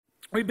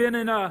We've been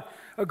in a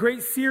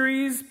great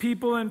series,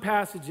 People and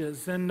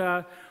Passages, and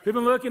we've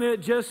been looking at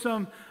just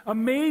some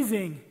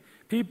amazing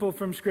people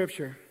from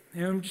Scripture.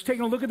 And just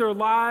taking a look at their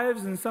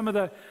lives and some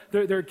of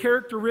their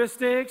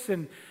characteristics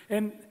and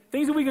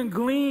things that we can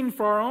glean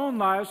for our own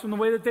lives from the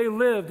way that they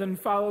lived and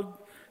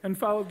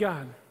followed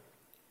God.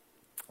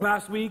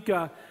 Last week,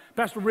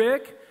 Pastor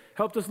Rick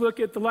helped us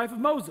look at the life of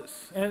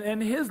Moses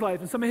and his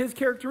life and some of his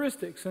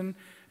characteristics and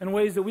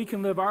ways that we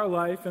can live our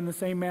life in the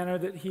same manner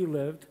that he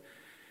lived.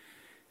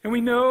 And we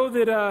know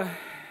that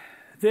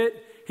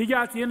he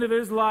got to the end of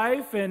his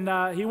life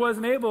and he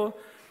wasn't able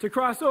to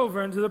cross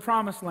over into the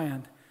promised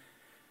land.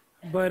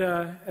 But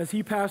as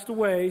he passed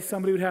away,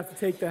 somebody would have to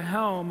take the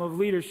helm of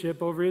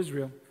leadership over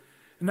Israel.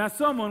 And that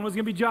someone was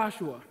going to be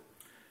Joshua.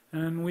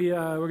 And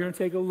we're going to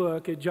take a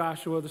look at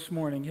Joshua this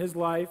morning, his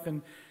life,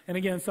 and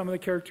again, some of the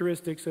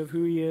characteristics of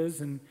who he is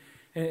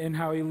and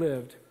how he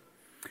lived.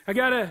 I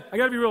gotta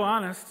be real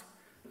honest.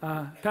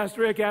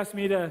 Pastor Rick asked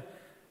me to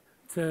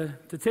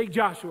take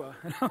Joshua.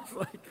 And I was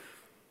like,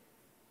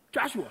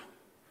 Joshua.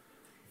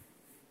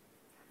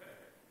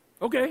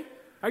 Okay,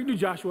 I can do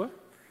Joshua.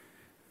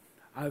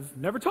 I've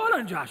never taught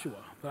on Joshua,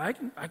 but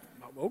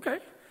okay.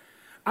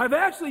 I've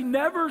actually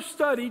never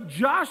studied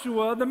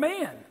Joshua the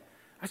man.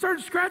 I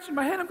started scratching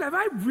my head. I'm like, have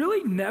I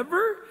really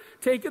never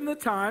taken the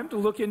time to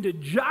look into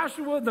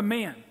Joshua the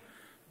man?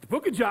 The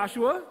book of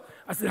Joshua.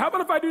 I said, how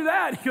about if I do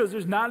that? He goes,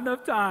 there's not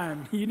enough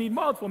time. You need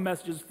multiple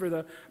messages for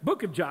the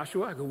book of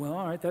Joshua. I go, well,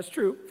 all right, that's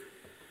true.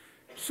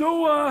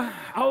 So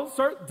I'll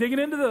start digging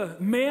into the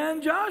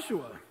man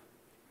Joshua.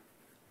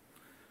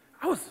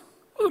 I was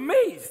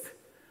amazed.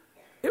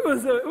 It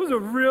was a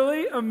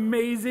really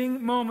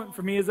amazing moment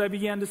for me as I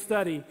began to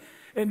study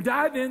and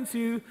dive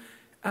into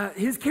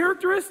his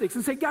characteristics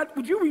and say, God,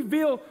 would you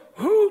reveal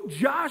who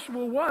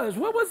Joshua was?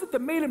 What was it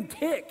that made him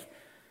tick?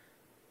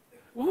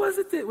 What was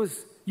it that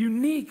was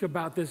unique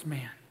about this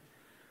man?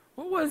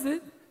 What was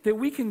it that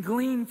we can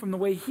glean from the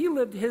way he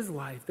lived his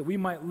life that we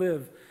might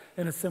live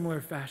in a similar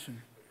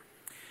fashion?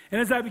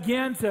 And as I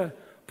began to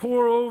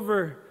pore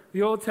over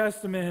the Old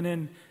Testament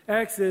and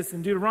Exodus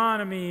and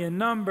Deuteronomy and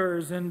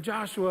Numbers and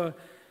Joshua,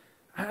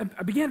 I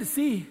began to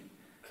see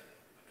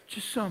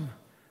just some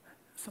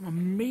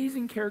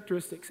amazing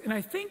characteristics. And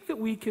I think that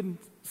we can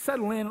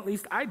settle in, at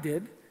least I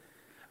did.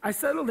 I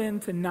settled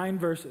into 9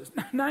 verses.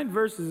 9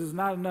 verses is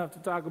not enough to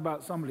talk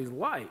about somebody's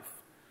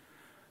life,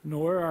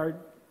 nor are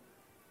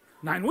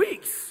 9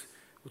 weeks,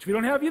 which we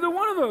don't have either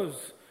one of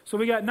those. So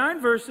we got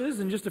 9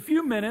 verses in just a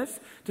few minutes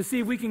to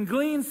see if we can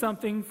glean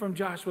something from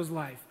Joshua's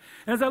life.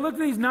 And as I looked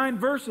at these 9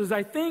 verses,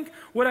 I think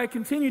what I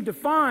continued to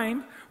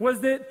find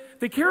was that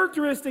the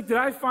characteristic that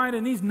I find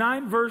in these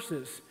 9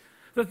 verses,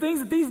 the things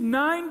that these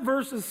 9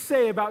 verses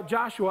say about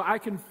Joshua, I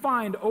can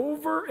find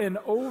over and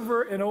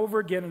over and over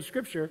again in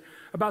Scripture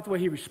about the way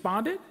he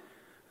responded,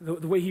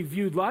 the way he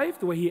viewed life,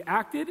 the way he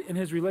acted in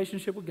his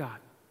relationship with God.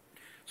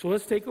 So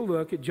let's take a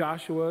look at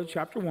Joshua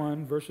chapter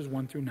 1, verses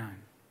 1 through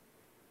 9.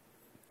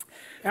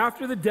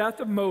 After the death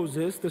of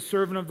Moses, the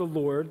servant of the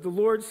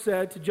Lord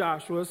said to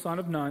Joshua, son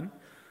of Nun,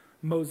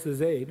 Moses'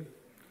 aide,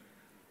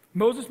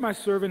 Moses, my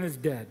servant, is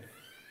dead.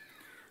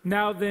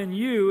 Now then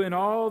you and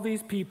all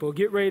these people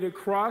get ready to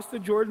cross the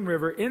Jordan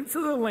River into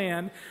the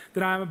land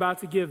that I am about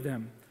to give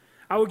them.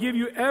 I will give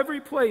you every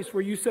place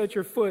where you set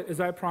your foot as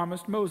I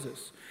promised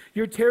Moses.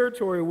 Your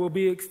territory will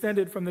be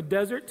extended from the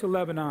desert to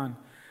Lebanon,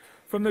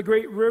 from the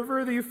great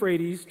river the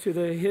Euphrates to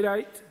the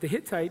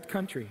Hittite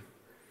country,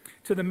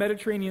 to the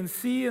Mediterranean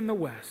Sea in the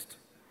west.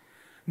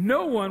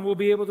 No one will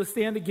be able to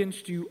stand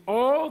against you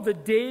all the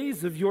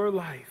days of your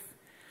life.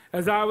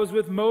 As I was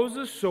with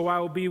Moses, so I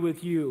will be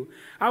with you.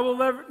 I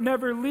will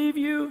never leave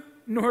you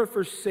nor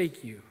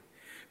forsake you.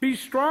 Be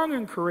strong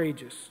and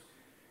courageous.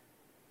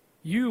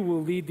 You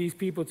will lead these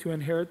people to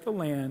inherit the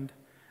land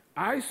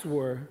I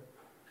swore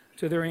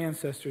to their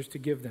ancestors to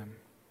give them.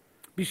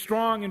 Be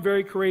strong and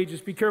very courageous.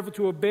 Be careful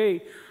to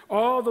obey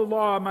all the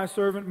law my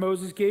servant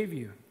Moses gave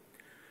you.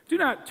 Do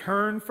not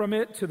turn from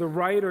it to the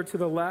right or to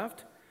the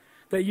left,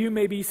 that you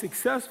may be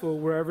successful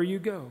wherever you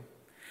go.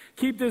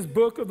 Keep this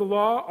book of the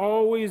law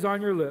always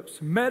on your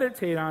lips.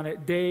 Meditate on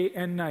it day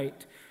and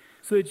night,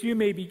 so that you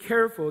may be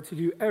careful to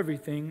do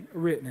everything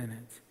written in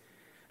it.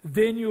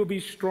 Then you will be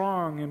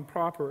strong and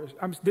prosperous.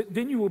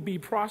 Then you will be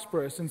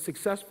prosperous and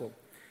successful.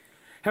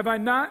 Have I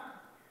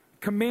not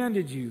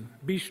commanded you?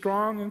 Be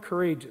strong and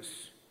courageous.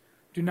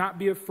 Do not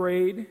be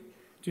afraid.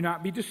 Do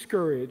not be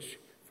discouraged,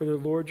 for the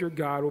Lord your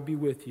God will be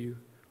with you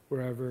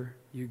wherever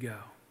you go.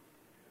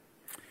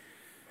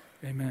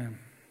 Amen.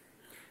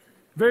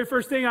 The very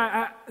first thing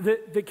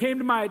that came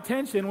to my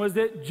attention was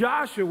that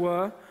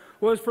Joshua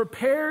was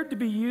prepared to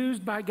be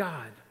used by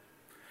God.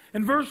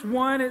 In verse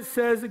 1, it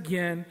says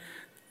again,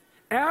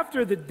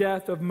 after the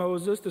death of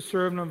Moses, the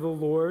servant of the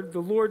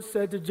Lord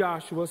said to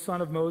Joshua,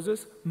 son of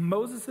Moses,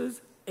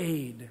 Moses'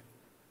 aide.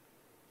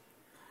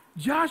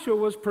 Joshua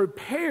was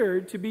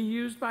prepared to be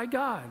used by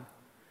God.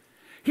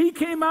 He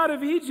came out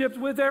of Egypt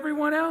with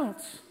everyone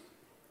else.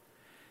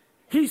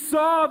 He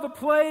saw the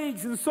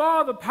plagues and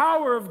saw the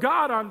power of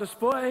God on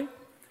display.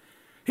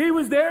 He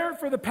was there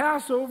for the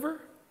Passover.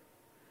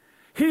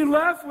 He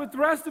left with the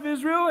rest of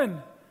Israel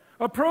and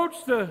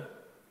approached the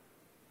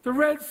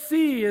Red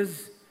Sea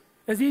as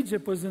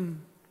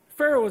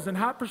Pharaoh was in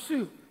hot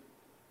pursuit.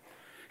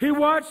 He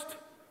watched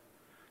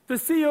the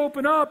sea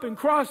open up and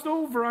crossed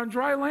over on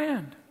dry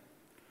land.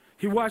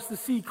 He watched the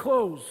sea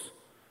close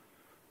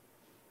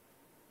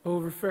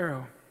over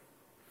Pharaoh.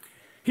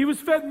 He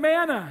was fed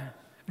manna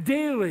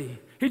daily.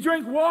 He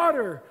drank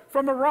water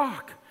from a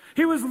rock.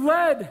 He was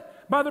led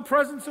by the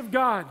presence of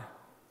God.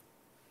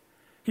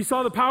 He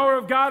saw the power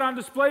of God on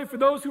display for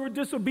those who were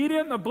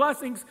disobedient and the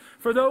blessings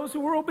for those who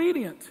were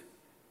obedient.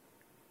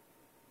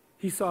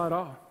 He saw it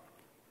all.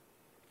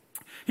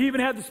 He even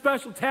had the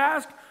special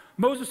task.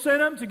 Moses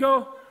sent him to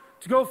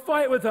go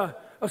fight with a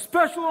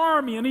special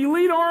army, an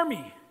elite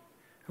army.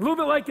 A little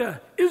bit like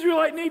the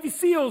Israelite Navy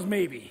SEALs,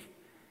 maybe.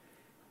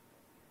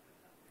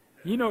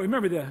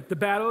 Remember the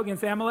battle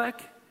against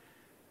Amalek?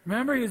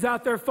 Remember, he was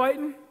out there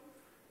fighting.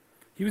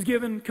 He was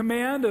given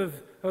command of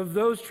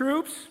those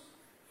troops.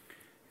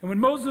 And when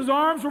Moses'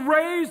 arms were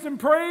raised in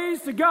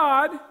praise to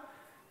God,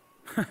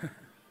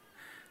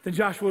 then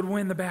Joshua would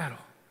win the battle.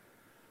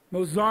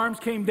 Moses' arms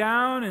came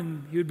down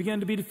and he would begin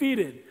to be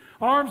defeated.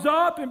 Arms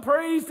up in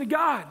praise to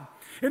God.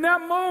 In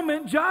that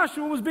moment,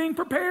 Joshua was being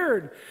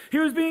prepared. He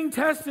was being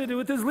tested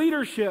with his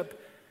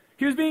leadership.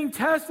 He was being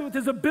tested with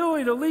his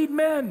ability to lead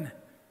men.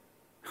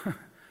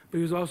 But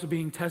he was also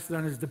being tested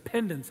on his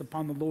dependence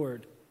upon the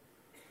Lord.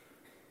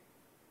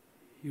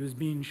 He was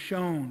being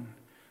shown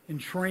and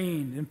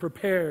trained and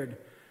prepared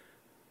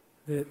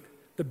that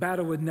the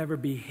battle would never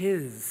be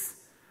his,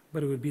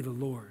 but it would be the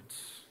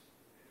Lord's.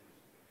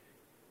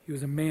 He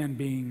was a man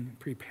being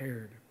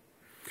prepared.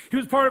 He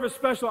was part of a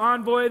special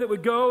envoy that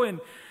would go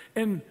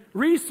and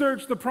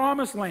research the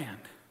promised land.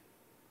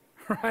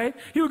 Right?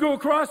 He would go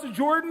across the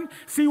Jordan,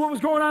 see what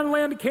was going on in the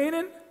land of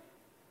Canaan.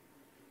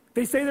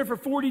 They stayed there for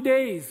 40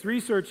 days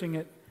researching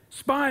it,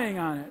 spying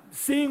on it,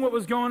 seeing what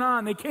was going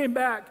on. They came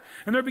back,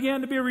 and there began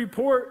to be a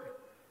report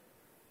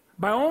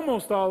by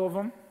almost all of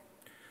them.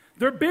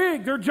 They're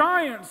big, they're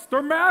giants,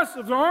 they're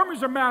massive, their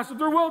armies are massive,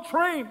 they're well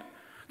trained.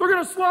 They're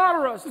going to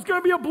slaughter us. It's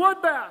going to be a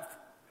bloodbath.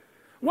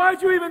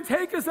 Why'd you even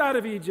take us out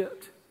of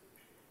Egypt?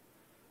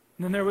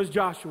 And then there was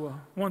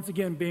Joshua, once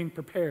again being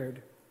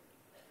prepared.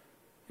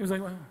 He was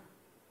like, well,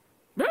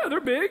 yeah, they're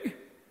big.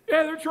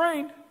 Yeah, they're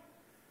trained.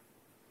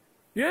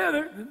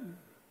 Yeah,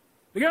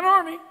 they got an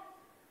army.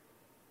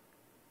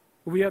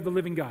 But we have the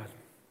living God.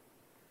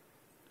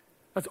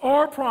 That's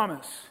our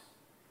promise.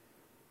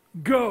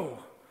 Go.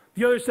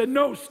 The others said,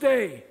 no,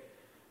 stay.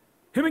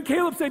 Him and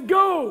Caleb said,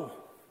 go.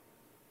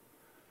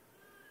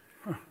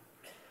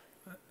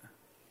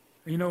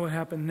 You know what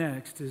happened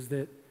next is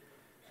that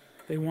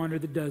they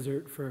wandered the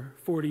desert for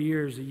 40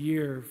 years, a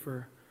year,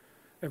 for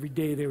every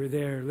day they were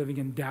there, living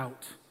in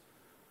doubt.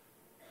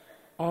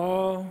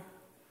 All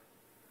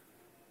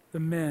the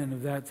men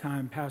of that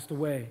time passed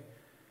away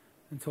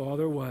until all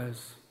there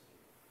was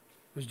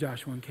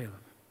Joshua and Caleb.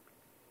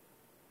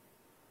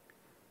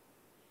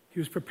 He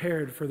was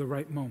prepared for the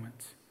right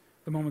moment,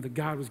 the moment that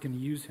God was going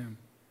to use him,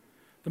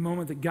 the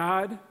moment that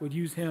God would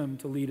use him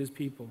to lead his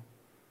people.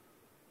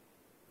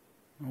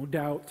 No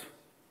doubt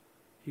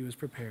he was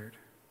prepared.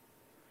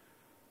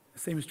 The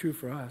same is true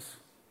for us.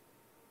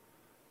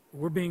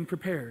 We're being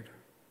prepared.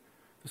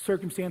 The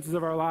circumstances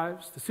of our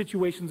lives, the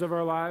situations of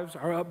our lives,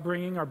 our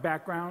upbringing, our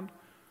background,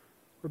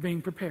 we're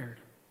being prepared.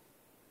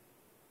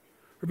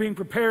 We're being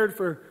prepared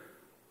for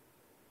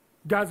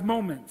God's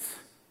moments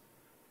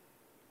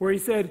where he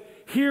said,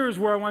 here's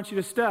where I want you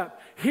to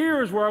step.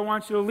 Here's where I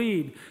want you to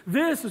lead.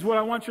 This is what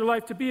I want your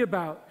life to be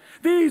about.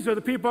 These are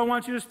the people I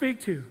want you to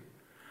speak to.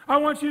 I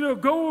want you to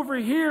go over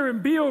here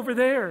and be over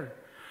there.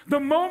 The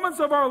moments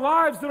of our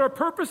lives that are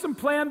purposed and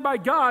planned by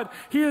God,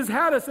 he has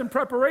had us in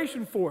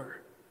preparation for.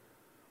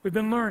 We've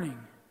been learning.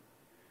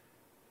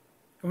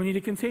 And we need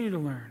to continue to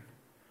learn.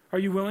 Are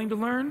you willing to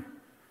learn?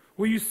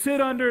 Will you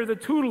sit under the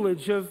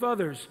tutelage of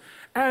others?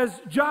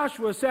 As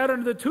Joshua sat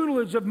under the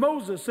tutelage of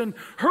Moses and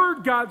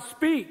heard God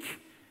speak.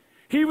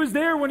 He was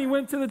there when he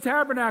went to the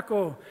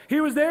tabernacle.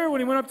 He was there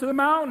when he went up to the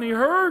mountain. He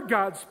heard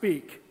God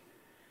speak.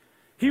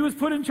 He was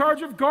put in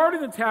charge of guarding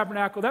the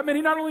tabernacle. That meant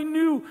he not only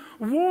knew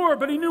war,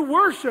 but he knew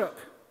worship.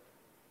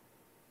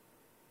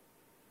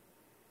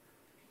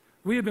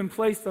 We have been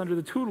placed under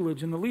the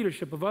tutelage and the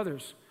leadership of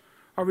others.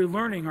 Are we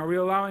learning? Are we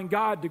allowing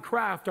God to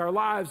craft our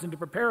lives and to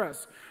prepare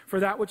us for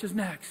that which is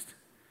next?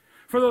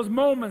 For those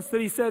moments that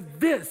he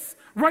said, this,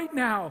 right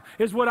now,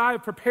 is what I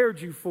have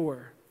prepared you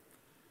for.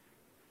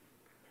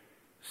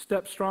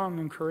 Step strong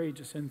and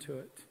courageous into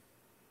it.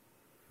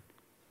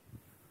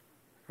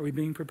 Are we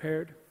being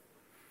prepared?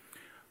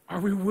 Are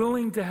we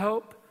willing to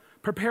help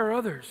prepare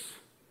others?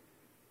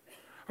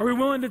 Are we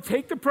willing to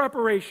take the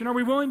preparation? Are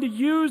we willing to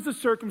use the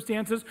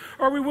circumstances?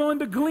 Are we willing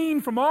to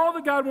glean from all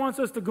that God wants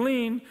us to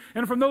glean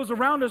and from those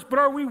around us? But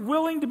are we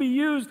willing to be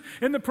used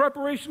in the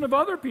preparation of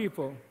other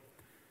people?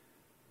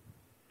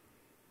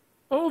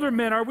 Older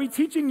men, are we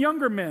teaching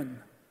younger men?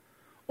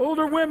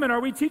 Older women,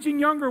 are we teaching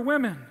younger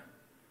women?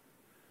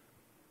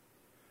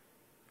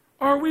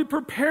 Are we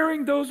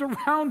preparing those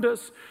around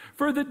us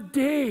for the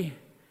day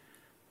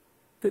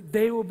that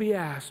they will be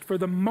asked, for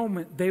the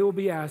moment they will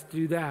be asked to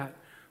do that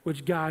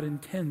which God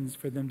intends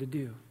for them to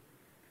do,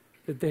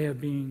 that they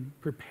have been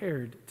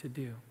prepared to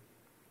do.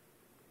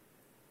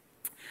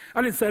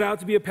 I didn't set out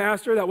to be a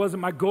pastor. That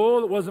wasn't my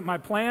goal. It wasn't my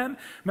plan.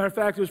 Matter of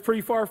fact, it was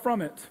pretty far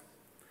from it.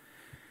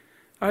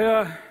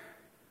 I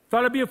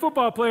thought I'd be a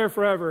football player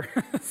forever.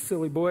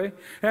 Silly boy.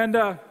 And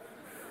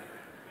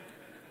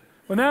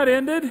when that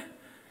ended,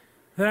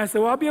 then I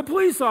said, well, I'll be a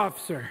police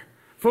officer.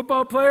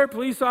 Football player,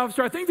 police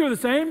officer, I think they're the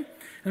same.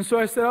 And so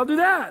I said, I'll do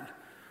that.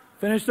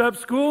 Finished up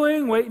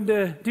schooling, waiting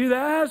to do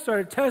that,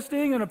 started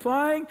testing and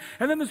applying.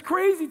 And then this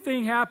crazy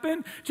thing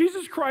happened.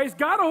 Jesus Christ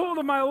got a hold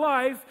of my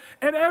life,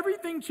 and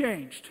everything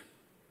changed.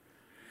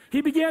 He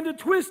began to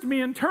twist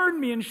me and turn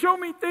me and show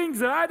me things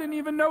that I didn't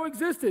even know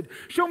existed.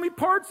 Show me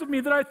parts of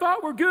me that I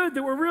thought were good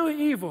that were really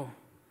evil.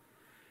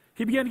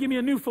 He began to give me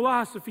a new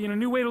philosophy and a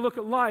new way to look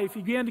at life.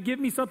 He began to give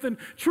me something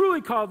truly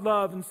called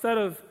love instead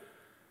of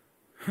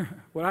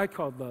what I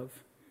called love.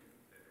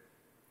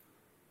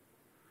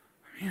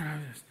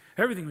 Man,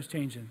 everything was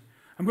changing.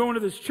 I'm going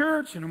to this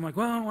church, and I'm like,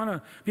 well, I want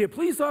to be a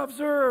police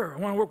officer, or I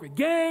want to work with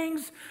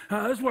gangs.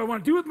 This is what I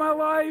want to do with my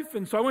life.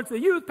 And so I went to the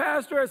youth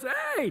pastor. I said,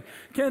 hey,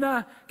 can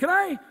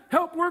I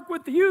help work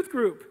with the youth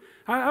group?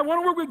 I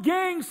want to work with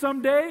gangs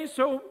someday,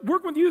 so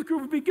working with the youth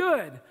group would be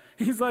good.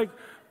 He's like,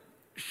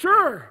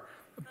 sure,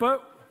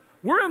 but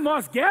we're in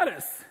Los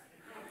Gatos.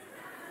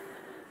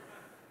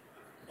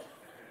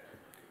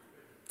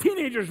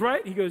 Teenagers,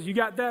 right? He goes, you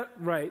got that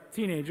right,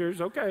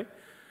 teenagers, okay.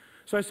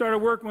 So I started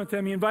working with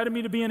him. He invited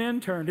me to be an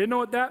intern. Didn't know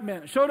what that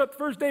meant. Showed up the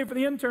first day for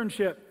the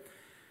internship. I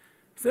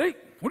said, hey,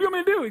 what do you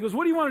want me to do? He goes,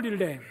 what do you want to do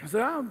today? I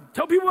said, I'll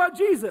tell people about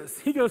Jesus.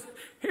 He goes,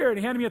 here, and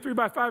he handed me a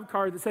 3x5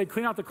 card that said,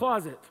 clean out the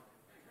closet.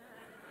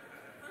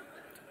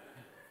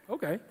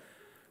 Okay.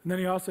 And then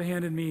he also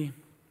handed me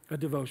a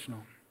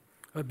devotional,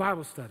 a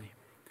Bible study.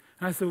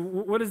 And I said,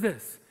 what is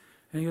this?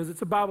 And he goes,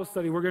 it's a Bible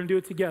study. We're going to do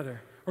it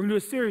together. We're going to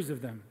do a series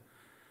of them.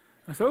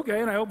 I said, okay,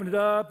 and I opened it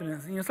up,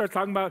 and started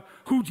talking about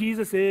who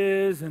Jesus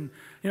is, and,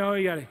 you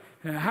got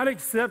to, how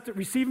to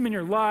receive him in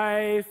your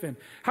life, and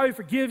how he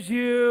forgives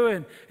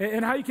you,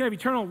 and how you can have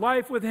eternal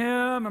life with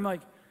him. I'm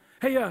like,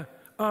 hey,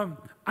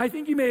 I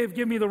think you may have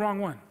given me the wrong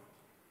one.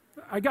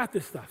 I got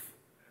this stuff.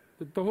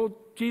 The whole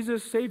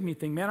Jesus saved me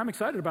thing, man, I'm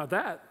excited about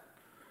that.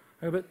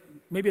 But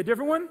maybe a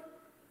different one?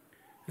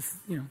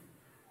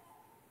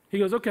 He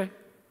goes, okay.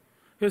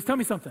 He goes, tell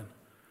me something.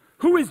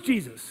 Who is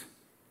Jesus?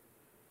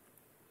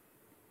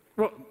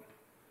 Well,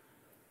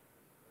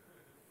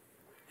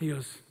 he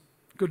goes,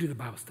 go do the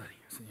Bible study.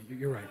 I said,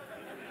 you're right.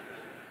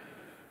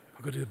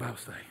 I'll go do the Bible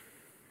study.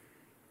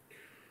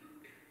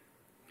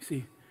 You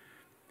see,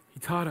 he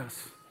taught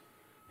us.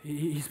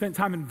 He spent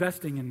time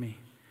investing in me.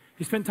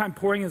 He spent time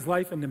pouring his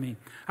life into me.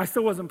 I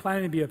still wasn't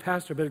planning to be a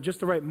pastor, but at just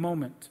the right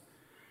moment,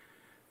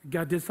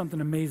 God did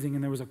something amazing,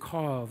 and there was a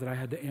call that I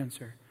had to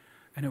answer,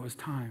 and it was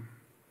time.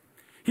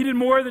 He did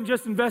more than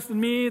just invest in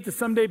me to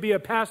someday be a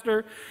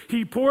pastor.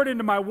 He poured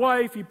into my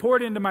wife. He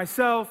poured into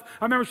myself.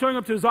 I remember showing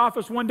up to his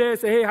office one day. I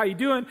said, hey, how you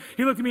doing?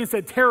 He looked at me and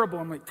said, terrible.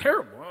 I'm like,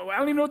 terrible? I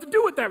don't even know what to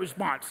do with that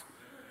response.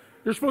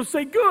 You're supposed to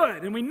say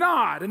good, and we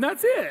nod, and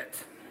that's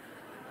it.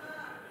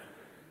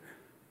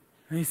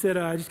 And he said,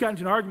 I just got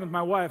into an argument with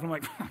my wife. I'm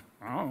like,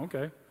 oh,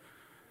 okay. And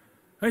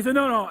he said,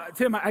 no,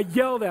 Tim, I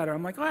yelled at her.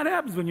 I'm like, oh, that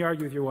happens when you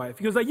argue with your wife.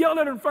 He goes, I yelled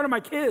at her in front of my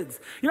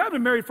kids. I've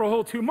been married for a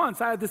whole 2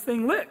 months. I had this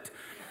thing licked.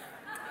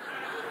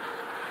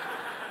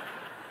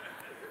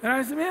 And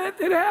I said, man,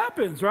 it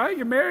happens, right?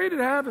 You're married, it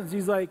happens.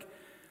 He's like,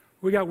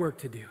 we got work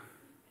to do.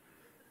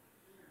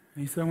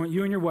 And he said, I want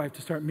you and your wife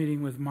to start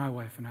meeting with my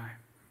wife and I.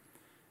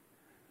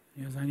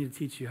 He goes, I need to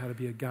teach you how to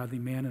be a godly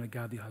man and a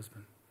godly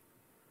husband.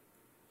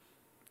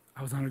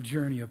 I was on a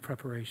journey of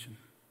preparation.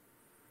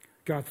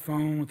 Got off the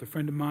phone with a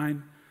friend of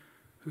mine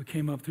who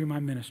came up through my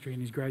ministry,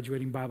 and he's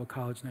graduating Bible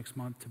college next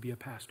month to be a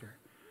pastor.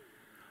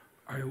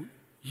 Are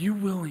you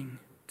willing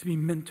to be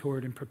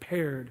mentored and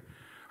prepared?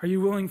 Are you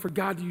willing for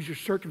God to use your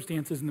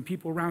circumstances and the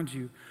people around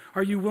you?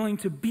 Are you willing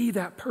to be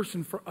that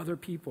person for other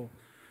people?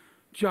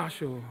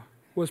 Joshua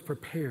was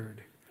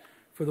prepared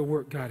for the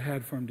work God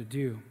had for him to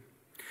do.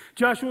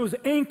 Joshua was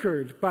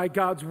anchored by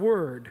God's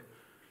word.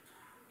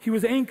 He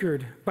was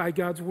anchored by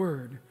God's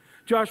word.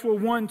 Joshua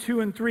 1, 2,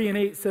 and 3, and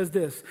 8 says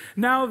this,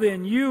 now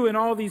then, you and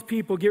all these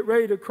people get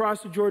ready to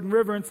cross the Jordan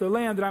River into the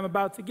land that I'm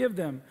about to give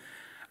them.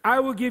 I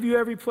will give you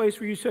every place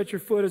where you set your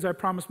foot, as I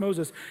promised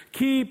Moses.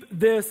 Keep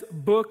this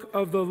book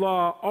of the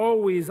law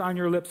always on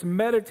your lips.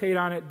 Meditate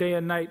on it day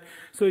and night,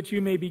 so that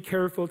you may be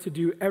careful to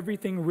do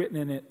everything written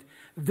in it.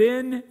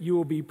 Then you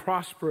will be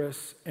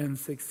prosperous and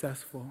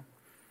successful.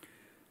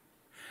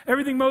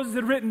 Everything Moses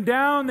had written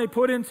down, they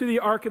put into the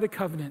Ark of the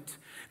Covenant.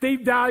 They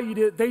valued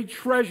it. They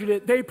treasured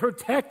it. They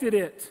protected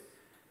it.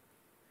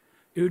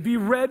 It would be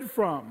read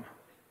from.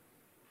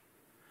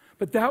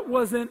 But that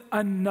wasn't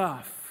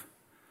enough.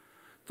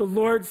 The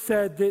Lord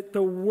said that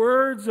the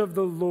words of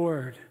the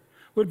Lord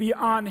would be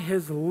on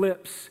his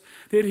lips,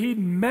 that he'd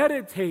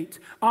meditate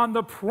on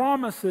the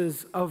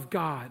promises of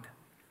God.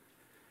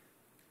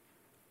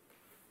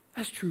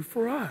 That's true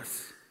for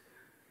us.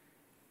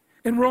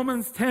 In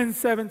Romans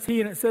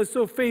 10:17, it says,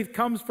 so faith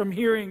comes from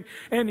hearing,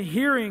 and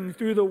hearing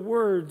through the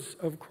words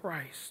of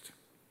Christ.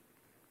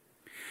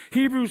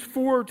 Hebrews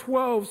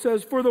 4:12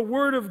 says, for the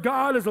word of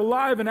God is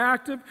alive and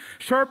active,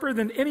 sharper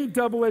than any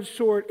double-edged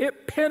sword.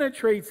 It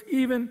penetrates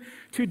even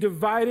to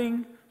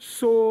dividing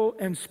soul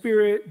and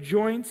spirit,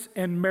 joints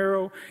and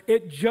marrow.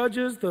 It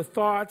judges the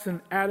thoughts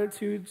and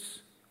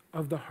attitudes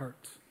of the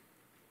heart.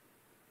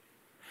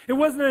 It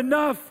wasn't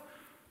enough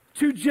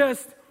to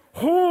just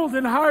hold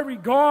in high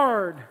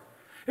regard.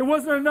 It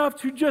wasn't enough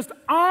to just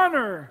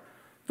honor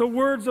the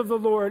words of the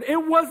Lord.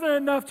 It wasn't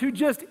enough to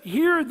just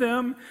hear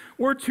them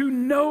or to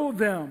know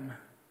them.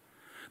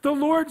 The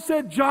Lord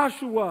said,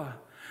 Joshua,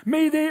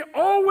 may they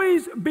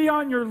always be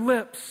on your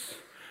lips.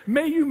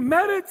 May you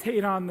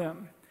meditate on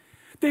them.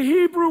 The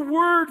Hebrew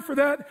word for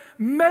that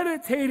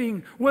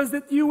meditating was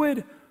that you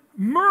would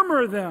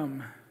murmur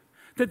them,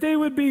 that they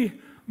would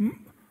be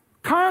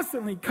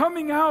constantly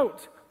coming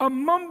out, a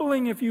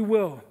mumbling, if you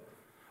will,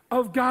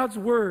 of God's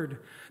word,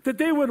 that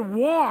they would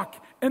walk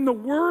and the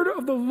word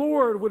of the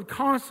Lord would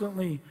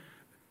constantly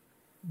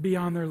be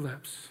on their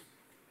lips.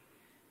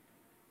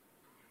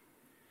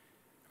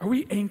 Are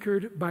we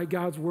anchored by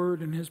God's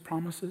word and his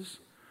promises?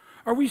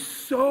 Are we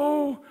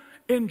so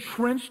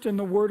entrenched in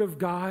the word of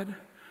God?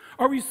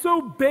 Are we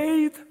so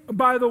bathed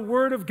by the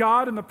word of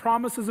God and the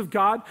promises of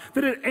God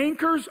that it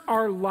anchors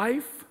our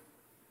life?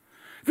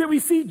 That we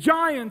see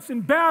giants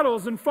and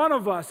battles in front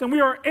of us and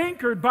we are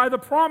anchored by the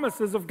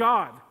promises of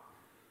God.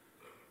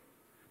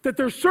 That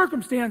there's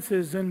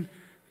circumstances and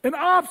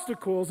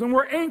obstacles and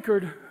we're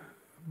anchored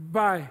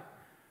by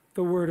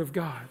the word of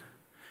God.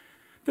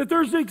 That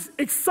there's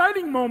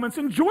exciting moments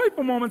and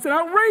joyful moments and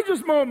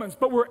outrageous moments,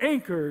 but we're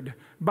anchored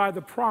by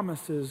the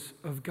promises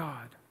of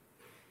God.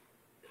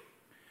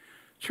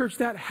 Church,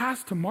 that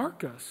has to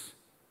mark us.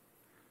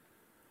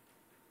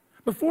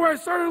 Before I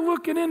started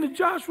looking into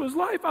Joshua's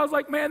life, I was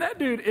like, man, that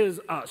dude is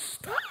a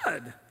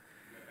stud.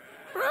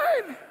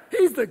 Right?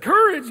 He's the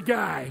courage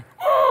guy.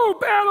 Oh,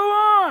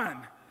 battle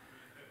on.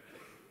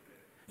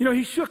 You know,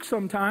 he shook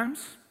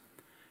sometimes.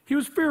 He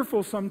was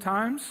fearful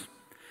sometimes.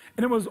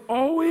 And it was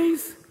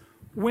always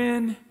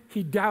when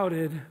he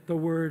doubted the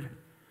word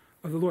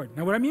of the Lord.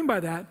 Now, what I mean by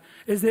that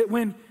is that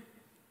when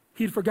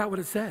he'd forgot what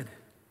it said,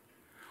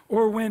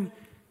 or when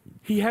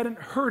he hadn't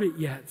heard it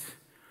yet,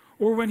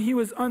 or when he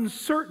was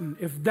uncertain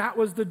if that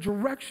was the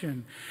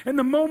direction. And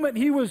the moment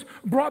he was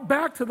brought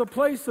back to the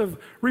place of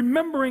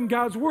remembering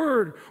God's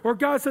word, or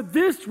God said,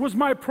 this was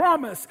my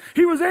promise,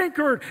 he was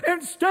anchored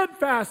and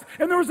steadfast,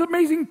 and there was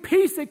amazing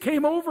peace that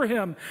came over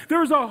him.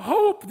 There's a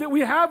hope that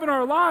we have in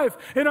our life,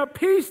 and a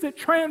peace that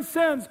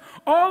transcends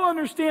all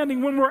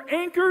understanding when we're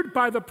anchored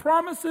by the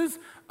promises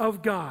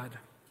of God.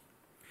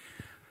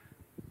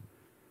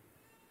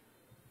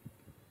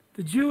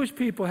 The Jewish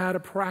people had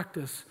a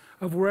practice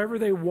of wherever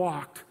they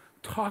walked,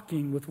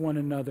 talking with one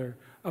another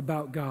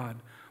about God.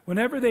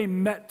 Whenever they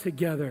met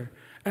together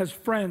as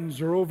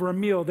friends or over a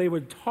meal, they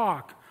would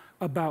talk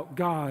about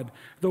God.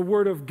 The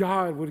word of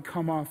God would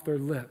come off their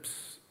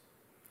lips.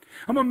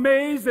 I'm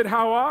amazed at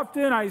how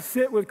often I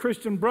sit with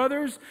Christian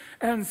brothers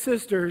and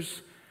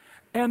sisters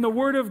and the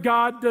word of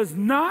God does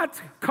not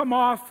come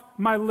off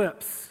my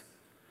lips.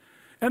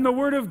 And the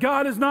word of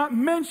God is not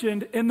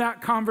mentioned in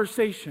that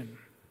conversation.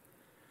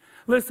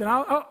 Listen,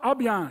 I'll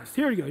be honest.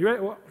 Here you go. You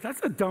ready? Well, that's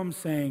a dumb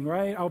saying,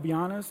 right? I'll be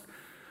honest.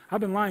 I've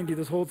been lying to you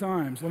this whole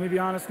time, so let me be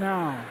honest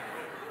now.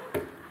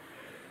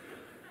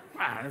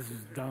 This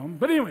is dumb.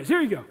 But anyways,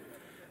 here you go.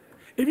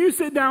 If you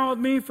sit down with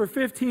me for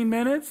 15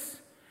 minutes,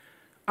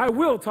 I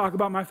will talk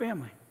about my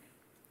family.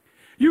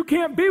 You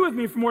can't be with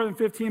me for more than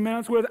 15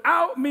 minutes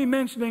without me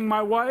mentioning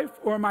my wife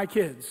or my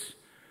kids.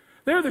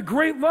 They're the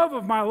great love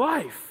of my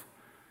life.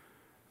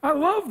 I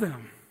love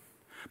them.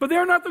 But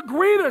they're not the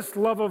greatest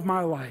love of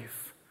my life.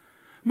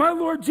 My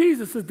Lord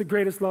Jesus is the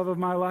greatest love of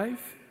my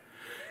life.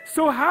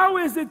 So how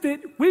is it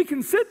that we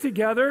can sit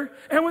together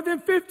and within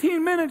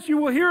 15 minutes you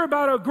will hear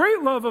about a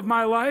great love of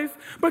my life,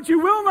 but you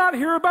will not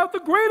hear about the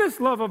greatest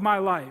love of my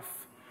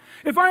life?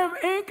 If I am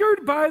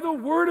anchored by the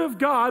word of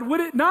God, would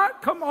it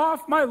not come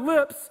off my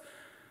lips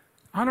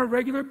on a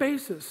regular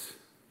basis?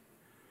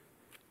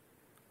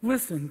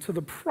 Listen to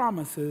the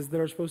promises that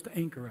are supposed to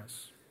anchor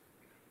us.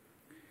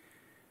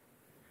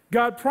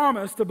 God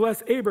promised to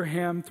bless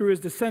Abraham through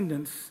his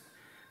descendants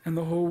and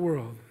the whole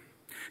world.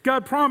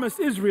 God promised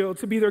Israel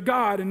to be their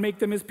God and make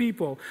them his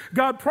people.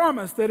 God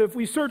promised that if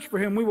we search for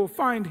him, we will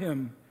find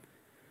him.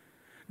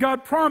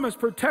 God promised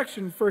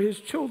protection for his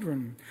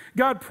children.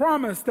 God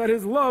promised that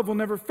his love will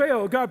never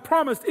fail. God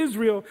promised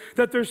Israel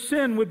that their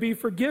sin would be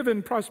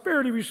forgiven,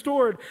 prosperity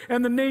restored,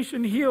 and the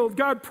nation healed.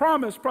 God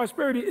promised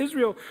prosperity to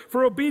Israel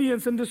for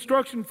obedience and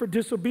destruction for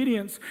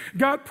disobedience.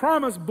 God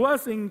promised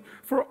blessing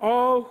for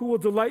all who will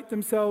delight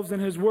themselves in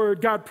his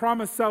word. God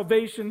promised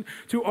salvation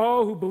to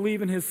all who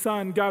believe in his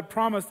Son. God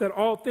promised that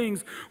all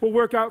things will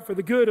work out for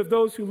the good of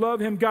those who love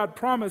him. God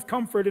promised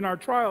comfort in our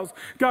trials.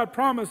 God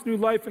promised new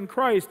life in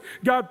Christ.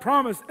 God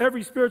promised promised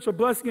every spiritual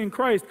blessing in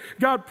Christ.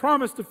 God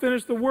promised to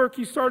finish the work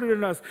he started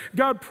in us.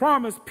 God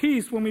promised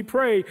peace when we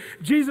pray.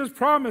 Jesus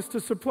promised to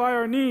supply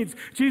our needs.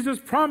 Jesus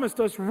promised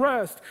us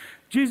rest.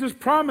 Jesus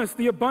promised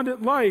the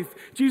abundant life.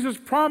 Jesus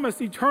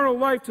promised eternal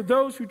life to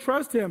those who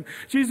trust him.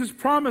 Jesus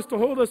promised to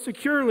hold us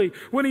securely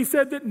when he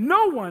said that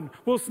no one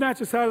will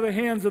snatch us out of the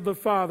hands of the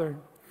Father.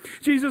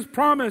 Jesus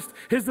promised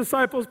his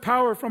disciples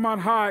power from on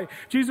high.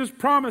 Jesus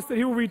promised that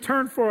he will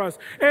return for us.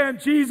 And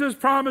Jesus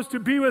promised to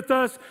be with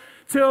us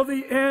till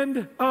the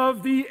end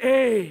of the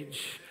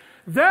age.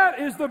 That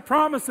is the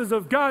promises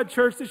of God,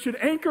 church, that should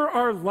anchor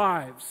our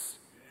lives.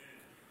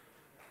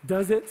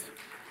 Does it?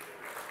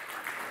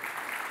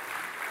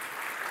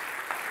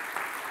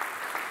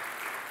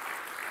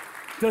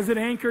 Does it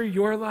anchor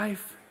your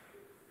life?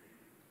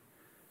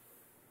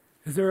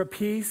 Is there a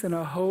peace and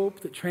a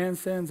hope that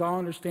transcends all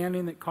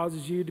understanding that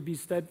causes you to be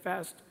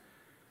steadfast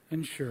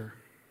and sure?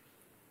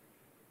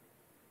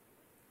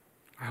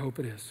 I hope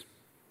it is.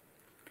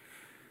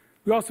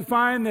 We also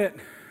find that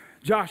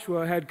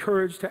Joshua had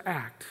courage to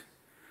act.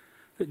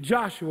 That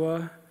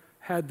Joshua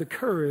had the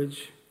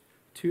courage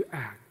to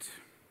act.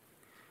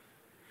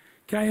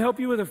 Can I help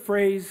you with a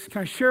phrase?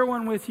 Can I share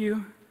one with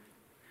you?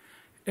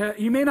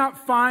 You may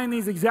not find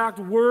these exact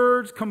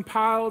words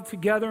compiled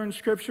together in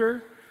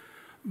Scripture,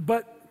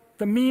 but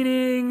the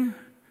meaning,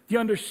 the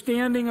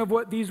understanding of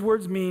what these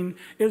words mean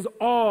is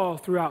all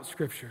throughout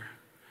Scripture,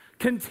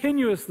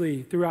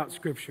 continuously throughout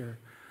Scripture.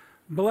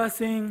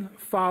 Blessing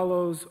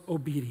follows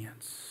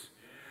obedience.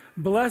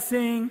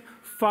 Blessing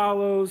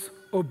follows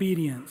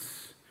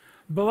obedience.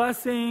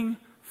 Blessing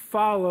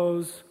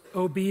follows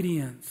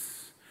obedience.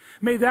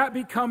 May that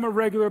become a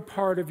regular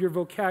part of your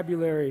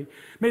vocabulary.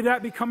 May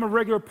that become a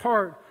regular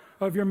part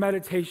of your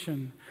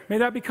meditation. May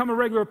that become a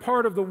regular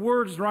part of the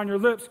words that are on your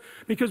lips,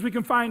 because we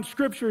can find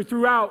Scripture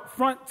throughout,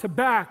 front to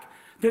back,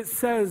 that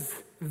says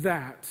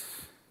that.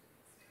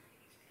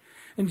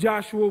 In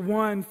Joshua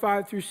 1,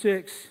 5 through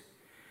 6, it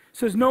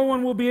says, no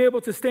one will be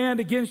able to stand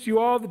against you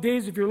all the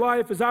days of your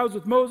life. As I was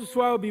with Moses, so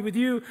I will be with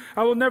you.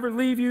 I will never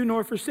leave you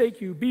nor forsake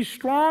you. Be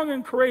strong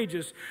and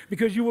courageous,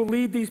 because you will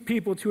lead these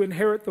people to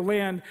inherit the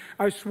land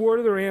I swore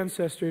to their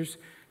ancestors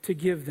to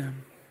give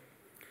them.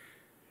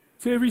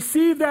 To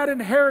receive that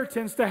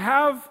inheritance, to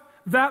have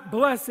that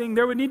blessing,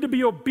 there would need to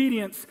be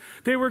obedience.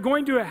 They were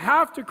going to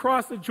have to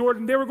cross the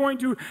Jordan. They were going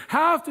to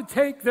have to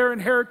take their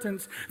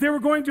inheritance. They were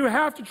going to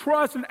have to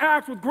trust and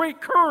act with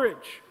great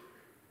courage.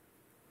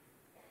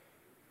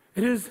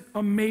 It is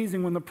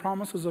amazing when the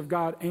promises of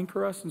God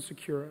anchor us and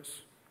secure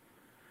us.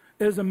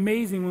 It is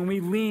amazing when we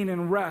lean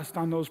and rest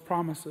on those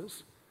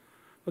promises.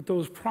 But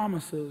those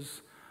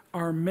promises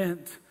are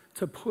meant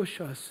to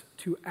push us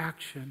to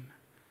action,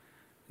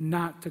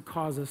 not to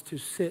cause us to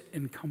sit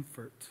in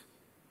comfort.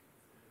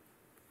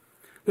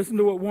 Listen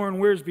to what Warren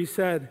Wiersbe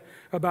said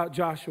about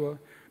Joshua.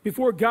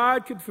 Before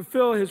God could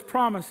fulfill his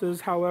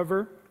promises,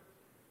 however,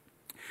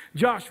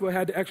 Joshua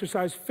had to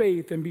exercise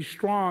faith and be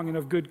strong and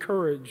of good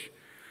courage.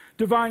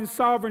 Divine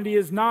sovereignty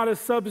is not a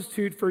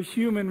substitute for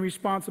human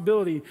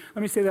responsibility.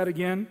 Let me say that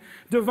again.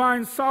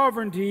 Divine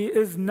sovereignty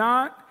is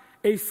not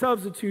a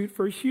substitute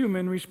for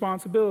human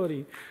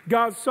responsibility.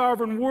 God's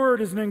sovereign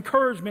word is an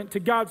encouragement to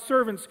God's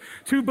servants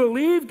to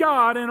believe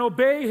God and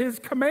obey his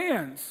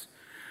commands.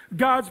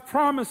 God's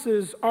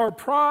promises are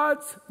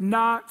prods,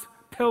 not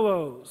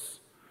pillows.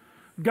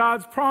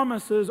 God's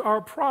promises are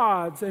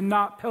prods and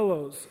not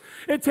pillows.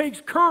 It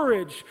takes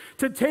courage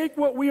to take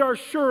what we are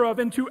sure of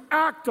and to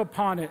act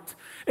upon it.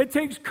 It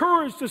takes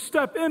courage to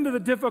step into the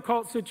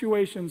difficult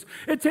situations.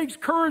 It takes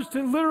courage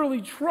to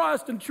literally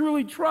trust and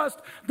truly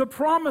trust the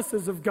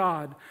promises of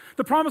God.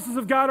 The promises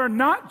of God are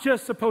not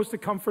just supposed to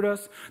comfort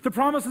us. The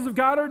promises of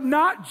God are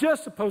not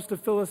just supposed to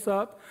fill us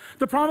up.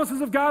 The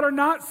promises of God are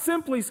not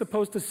simply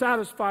supposed to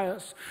satisfy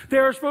us. They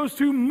are supposed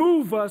to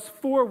move us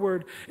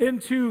forward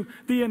into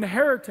the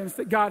inheritance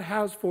that God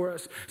has for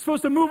us. It's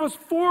supposed to move us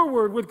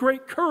forward with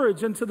great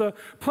courage into the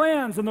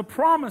plans and the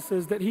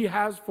promises that he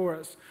has for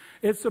us.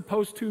 It's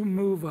supposed to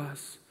move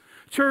us.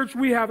 Church,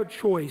 we have a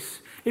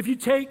choice. If you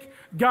take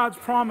God's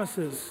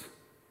promises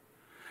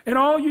and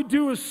all you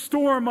do is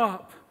store them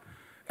up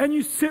and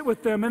you sit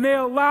with them and they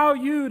allow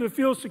you to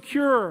feel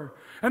secure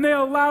and they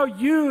allow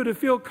you to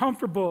feel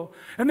comfortable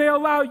and they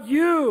allow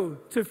you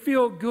to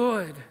feel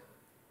good,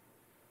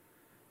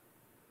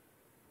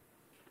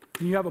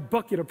 and you have a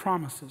bucket of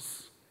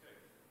promises.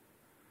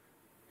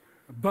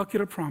 A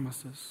bucket of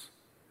promises.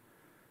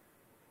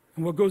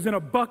 And what goes in a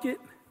bucket,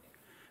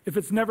 if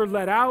it's never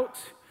let out,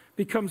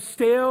 becomes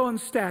stale and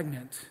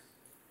stagnant.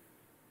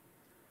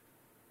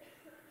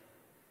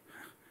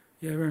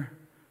 You ever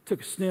took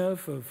a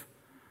sniff of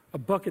a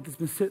bucket that's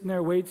been sitting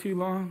there way too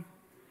long?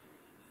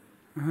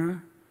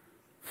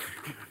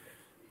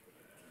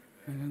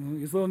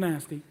 It's a little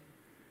nasty.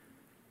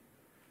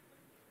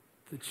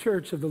 The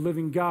church of the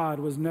living God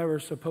was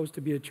never supposed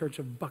to be a church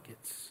of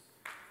buckets.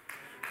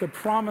 The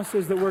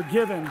promises that we're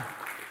given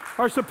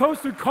are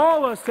supposed to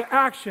call us to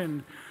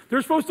action.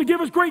 They're supposed to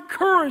give us great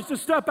courage to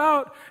step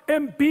out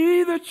and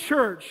be the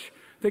church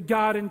that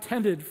God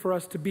intended for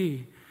us to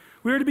be.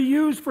 We are to be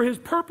used for his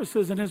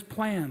purposes and his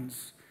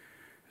plans.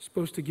 It's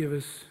supposed to give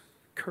us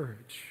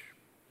courage.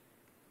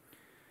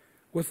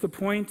 What's the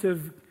point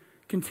of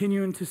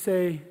continuing to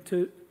say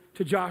to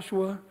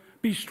Joshua,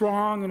 be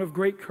strong and of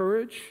great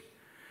courage?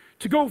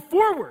 To go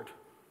forward,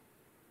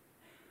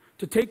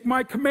 to take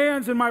my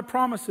commands and my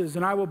promises,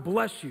 and I will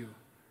bless you.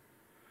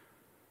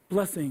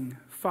 Blessing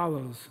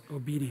follows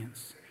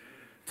obedience.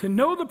 To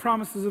know the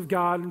promises of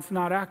God and to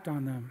not act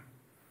on them,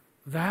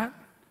 that,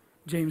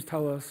 James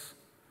tells us,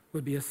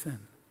 would be a sin.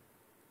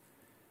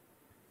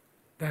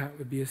 That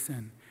would be a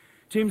sin.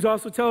 James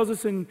also tells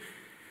us in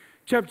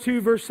chapter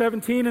 2, verse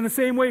 17, in the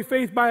same way,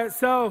 faith by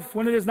itself,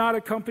 when it is not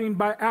accompanied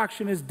by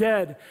action, is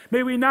dead.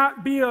 May we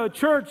not be a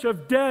church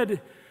of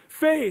dead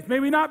faith. May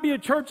we not be a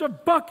church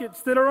of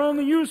buckets that are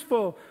only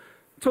useful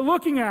to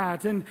looking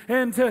at and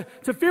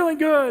to feeling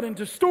good and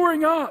to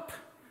storing up.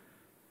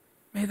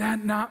 May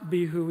that not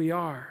be who we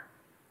are.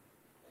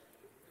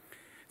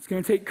 It's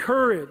going to take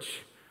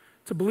courage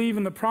to believe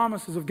in the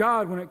promises of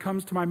God when it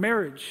comes to my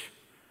marriage.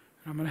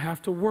 And I'm going to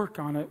have to work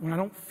on it when I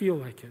don't feel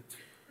like it.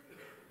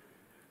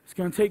 It's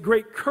going to take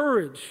great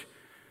courage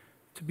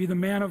to be the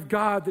man of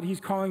God that he's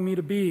calling me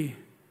to be,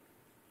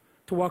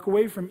 to walk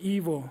away from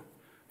evil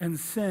and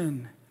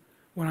sin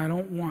when I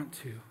don't want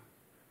to. It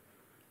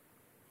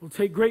will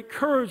take great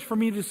courage for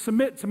me to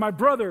submit to my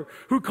brother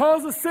who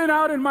calls a sin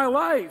out in my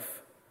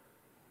life.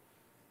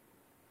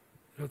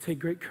 It'll take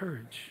great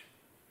courage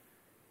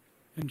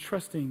in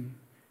trusting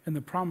in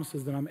the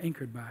promises that I'm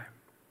anchored by.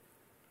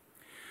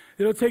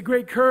 It'll take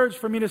great courage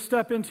for me to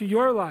step into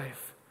your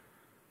life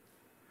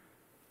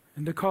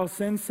and to call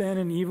sin, sin,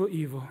 and evil,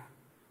 evil,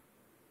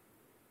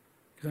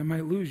 because I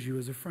might lose you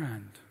as a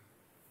friend.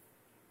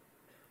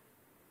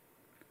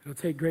 It'll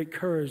take great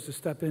courage to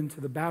step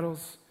into the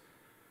battles,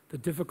 the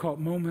difficult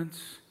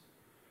moments,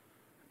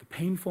 the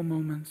painful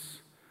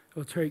moments.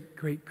 It'll take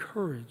great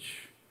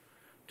courage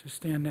to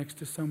stand next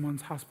to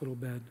someone's hospital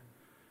bed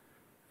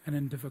and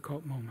in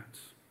difficult moments.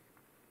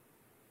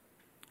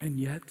 And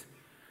yet,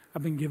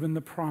 I've been given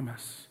the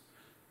promise,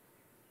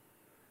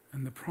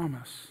 and the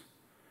promise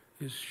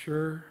is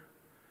sure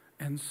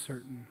and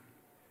certain.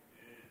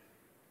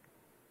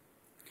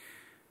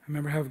 I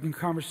remember having a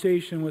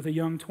conversation with a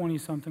young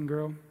 20-something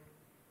girl.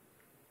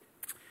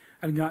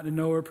 I'd gotten to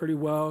know her pretty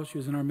well. She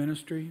was in our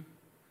ministry.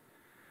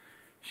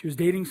 She was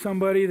dating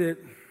somebody that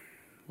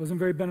wasn't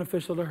very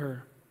beneficial to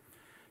her.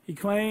 He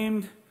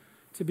claimed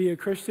to be a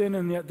Christian,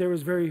 and yet there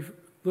was very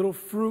little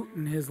fruit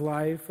in his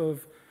life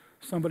of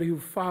somebody who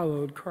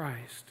followed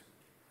Christ.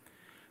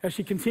 As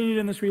she continued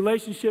in this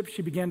relationship,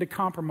 she began to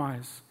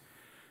compromise.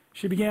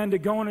 She began to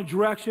go in a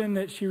direction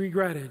that she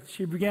regretted.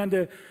 She began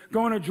to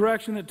go in a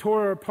direction that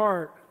tore her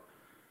apart.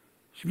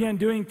 She began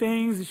doing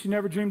things that she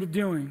never dreamed of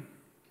doing.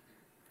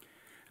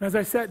 And as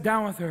I sat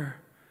down with her,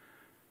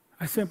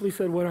 I simply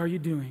said, "What are you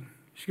doing?"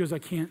 She goes, I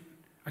can't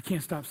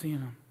stop seeing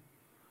him.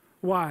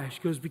 Why? She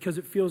goes, because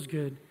it feels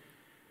good.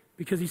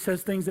 Because he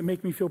says things that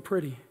make me feel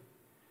pretty.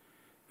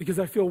 Because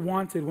I feel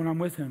wanted when I'm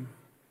with him.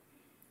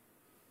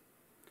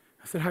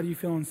 I said, how do you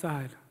feel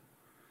inside?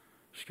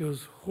 She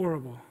goes,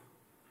 horrible.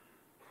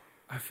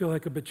 I feel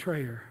like a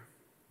betrayer.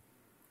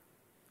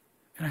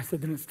 And I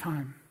said, then it's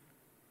time.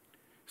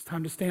 It's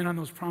time to stand on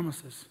those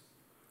promises.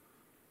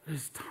 It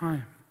is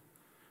time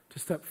to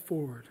step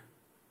forward.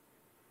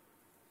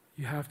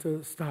 You have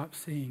to stop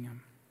seeing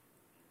him.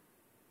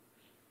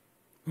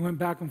 We went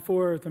back and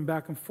forth,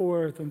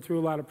 and through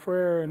a lot of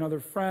prayer and other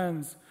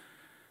friends,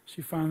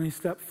 she finally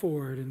stepped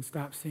forward and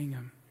stopped seeing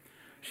him.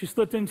 She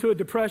slipped into a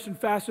depression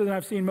faster than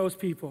I've seen most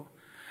people.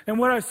 And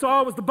what I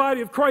saw was the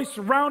body of Christ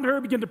surround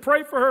her, begin to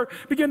pray for her,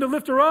 begin to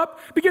lift her up,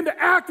 begin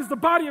to act as the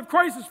body of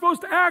Christ is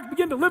supposed to act,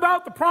 begin to live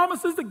out the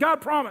promises that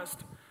God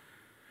promised.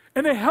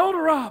 And they held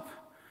her up.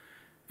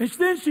 And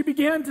then she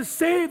began to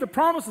say the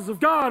promises of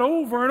God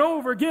over and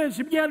over again.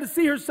 She began to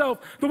see herself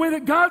the way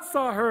that God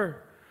saw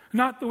her,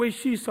 not the way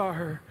she saw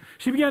her.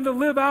 She began to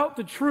live out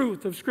the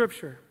truth of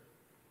Scripture.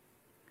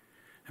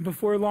 And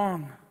before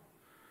long,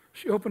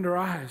 she opened her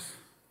eyes,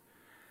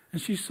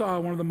 and she saw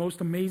one of the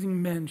most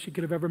amazing men she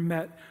could have ever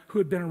met who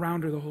had been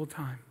around her the whole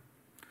time.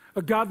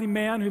 A godly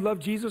man who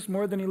loved Jesus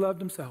more than he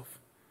loved himself.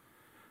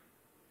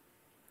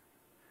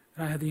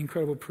 And I had the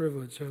incredible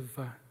privilege of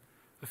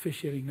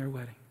officiating their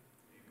wedding.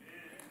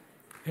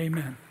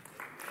 Amen.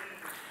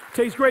 It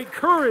takes great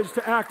courage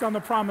to act on the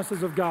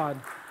promises of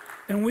God.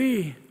 And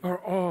we are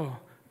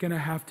all going to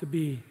have to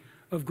be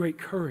of great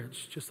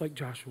courage, just like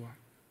Joshua.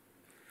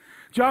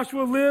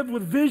 Joshua lived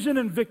with vision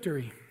and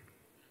victory.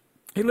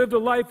 He lived a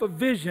life of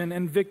vision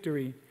and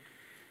victory.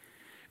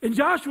 In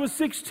Joshua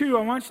 6:2,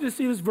 I want you to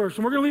see this verse,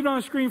 and we're going to leave it on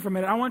the screen for a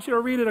minute. I want you to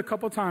read it a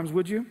couple times,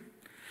 would you?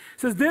 It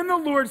says, then the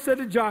Lord said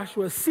to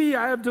Joshua, see,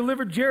 I have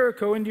delivered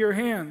Jericho into your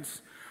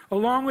hands,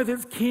 along with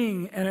its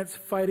king and its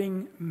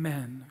fighting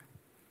men.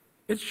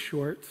 It's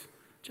short.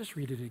 Just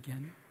read it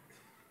again.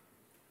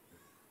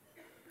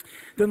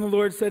 Then the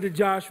Lord said to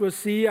Joshua,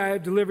 see, I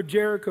have delivered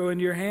Jericho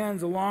into your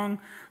hands, along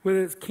with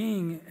its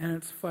king and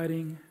its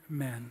fighting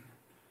men.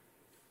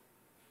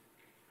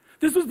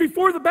 This was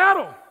before the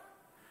battle.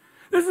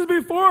 This is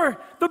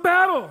before the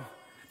battle.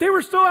 They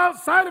were still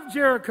outside of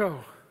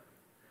Jericho.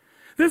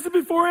 This is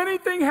before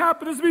anything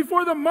happened. This is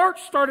before the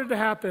march started to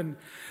happen.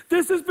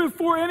 This is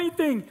before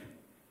anything.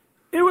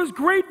 It was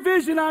great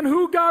vision on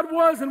who God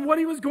was and what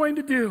he was going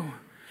to do.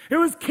 It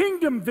was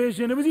kingdom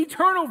vision. It was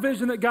eternal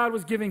vision that God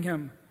was giving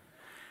him.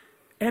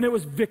 And it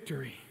was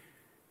victory.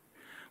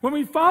 When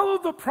we follow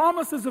the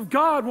promises of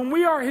God, when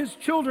we are his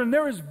children,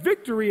 there is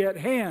victory at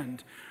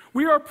hand.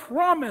 We are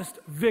promised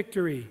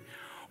victory.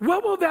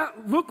 What will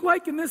that look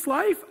like in this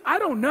life? I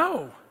don't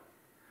know.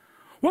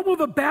 What will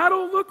the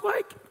battle look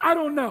like? I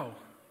don't know.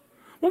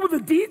 What will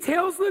the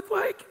details look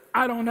like?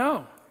 I don't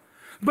know.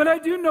 But I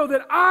do know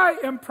that I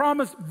am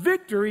promised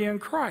victory in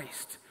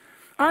Christ.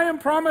 I am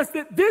promised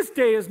that this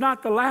day is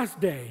not the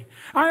last day.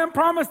 I am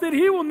promised that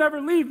he will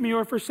never leave me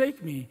or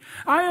forsake me.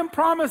 I am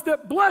promised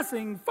that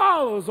blessing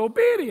follows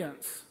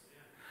obedience,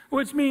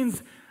 which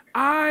means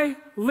I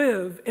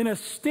live in a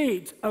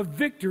state of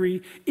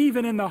victory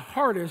even in the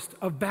hardest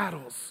of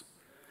battles.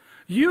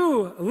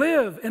 You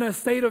live in a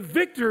state of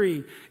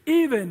victory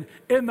even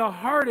in the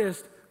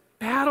hardest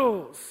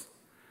battles,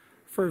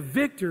 for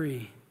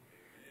victory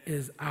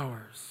is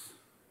ours.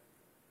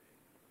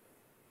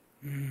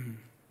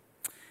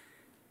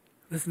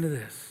 Listen to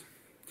this.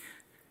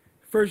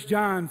 1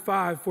 John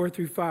 5, 4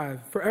 through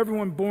 5. For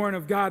everyone born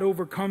of God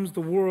overcomes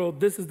the world.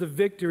 This is the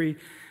victory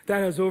that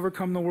has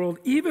overcome the world,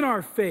 even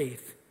our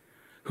faith.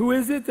 Who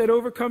is it that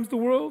overcomes the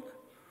world?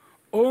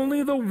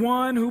 Only the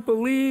one who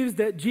believes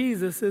that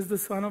Jesus is the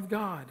Son of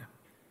God.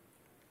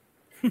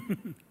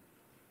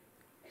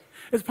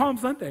 It's Palm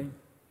Sunday.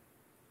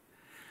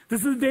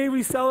 This is the day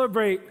we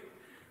celebrate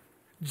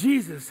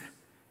Jesus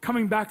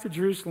coming back to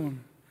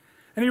Jerusalem.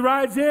 And he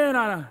rides in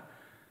on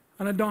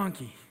a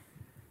donkey.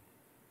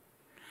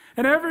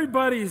 And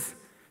everybody's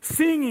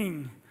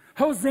singing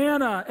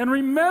Hosanna and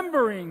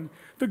remembering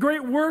the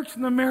great works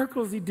and the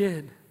miracles he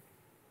did.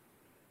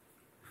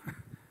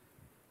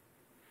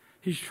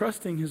 He's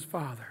trusting his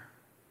Father.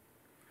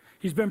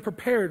 He's been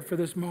prepared for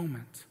this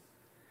moment.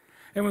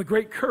 And with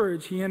great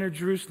courage, he entered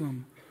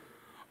Jerusalem,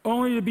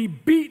 only to be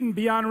beaten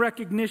beyond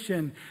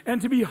recognition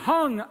and to be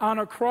hung on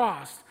a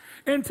cross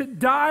and to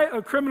die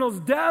a criminal's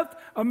death,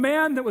 a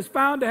man that was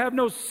found to have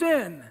no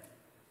sin,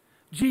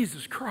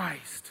 Jesus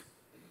Christ.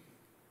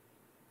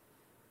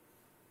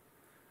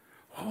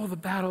 What will the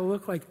battle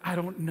look like? I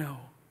don't know.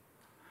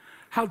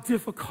 How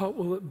difficult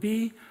will it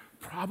be?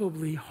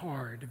 Probably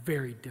hard,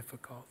 very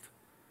difficult.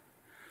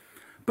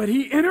 But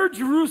he entered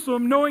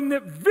Jerusalem knowing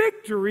that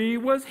victory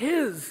was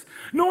his,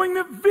 knowing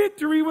that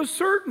victory was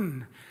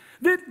certain.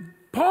 That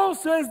Paul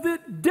says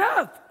that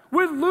death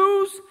would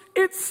lose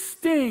its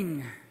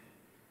sting.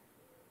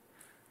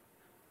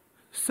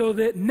 So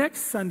that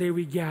next Sunday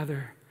we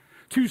gather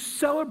to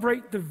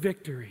celebrate the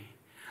victory.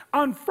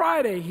 On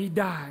Friday he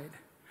died,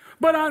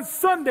 but on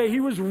Sunday he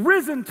was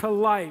risen to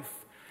life.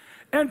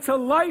 And to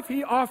life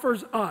he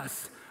offers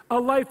us a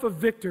life of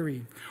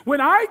victory.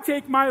 When I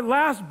take my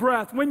last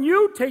breath, when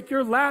you take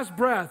your last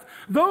breath,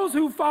 those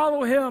who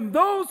follow him,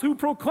 those who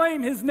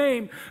proclaim his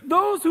name,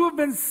 those who have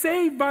been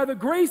saved by the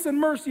grace and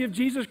mercy of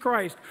Jesus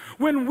Christ,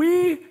 when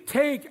we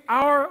take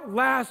our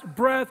last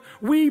breath,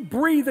 we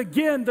breathe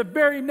again the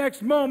very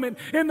next moment.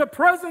 In the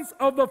presence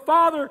of the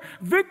Father,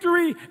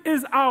 victory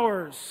is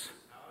ours.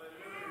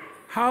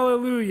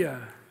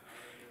 Hallelujah.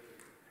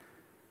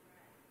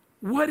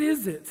 What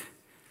is it?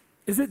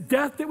 Is it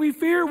death that we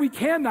fear? We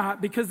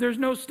cannot, because there's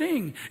no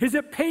sting. Is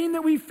it pain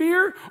that we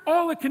fear?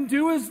 All it can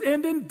do is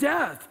end in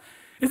death.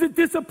 Is it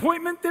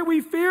disappointment that we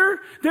fear?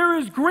 There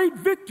is great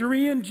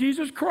victory in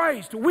Jesus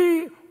Christ.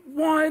 We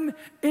won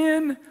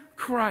in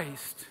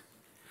Christ.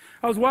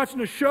 I was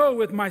watching a show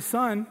with my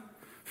son.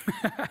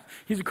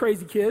 He's a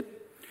crazy kid.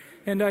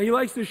 And he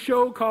likes this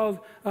show called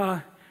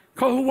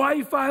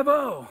Hawaii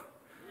Five-0,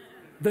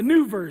 the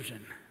new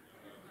version.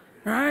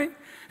 Right?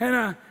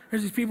 And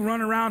there's these people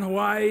running around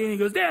Hawaii, and he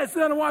goes, Dad, sit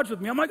down and watch with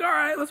me. I'm like, all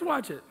right, let's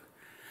watch it.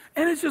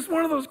 And it's just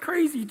one of those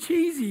crazy,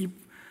 cheesy,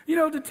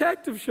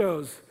 detective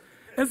shows.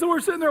 And so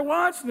we're sitting there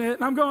watching it,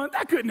 and I'm going,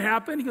 that couldn't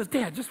happen. He goes,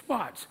 Dad, just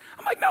watch.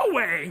 I'm like, no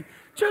way.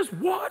 Just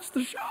watch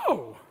the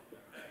show.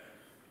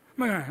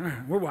 I'm like, all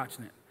right, we're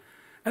watching it.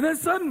 And then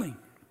suddenly,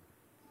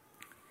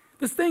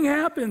 this thing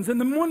happens, and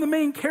one of the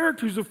main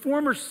characters, a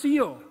former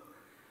SEAL,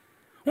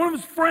 one of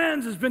his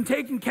friends has been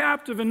taken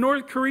captive in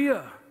North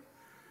Korea.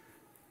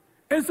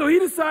 And so he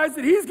decides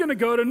that he's going to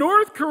go to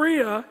North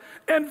Korea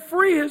and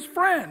free his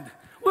friend.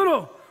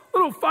 Little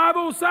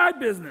 5-0 side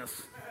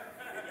business.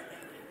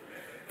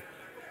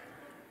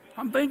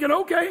 I'm thinking,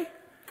 okay,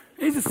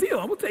 he's a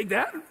SEAL. We'll take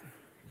that. All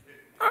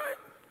right.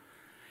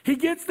 He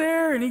gets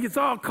there and he gets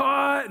all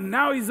caught, and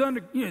now he's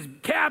he's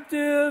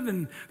captive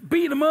and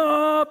beat him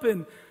up.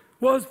 And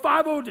well, his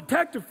 5-0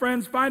 detective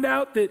friends find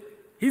out that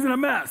he's in a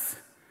mess.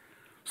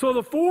 So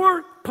the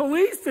 4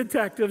 police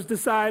detectives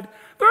decide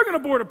they're going to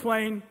board a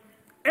plane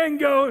and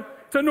go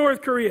to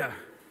North Korea.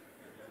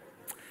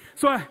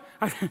 So I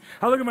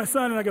look at my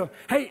son and I go,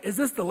 hey, is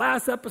this the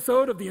last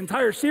episode of the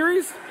entire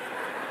series?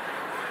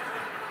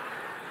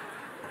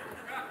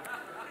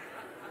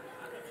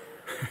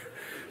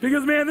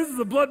 Because, man, this is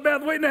a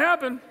bloodbath waiting to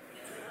happen.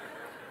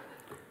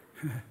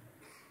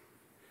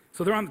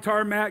 So they're on the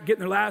tarmac,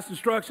 getting their last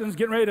instructions,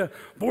 getting ready to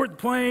board the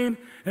plane,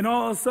 and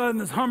all of a sudden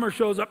this Hummer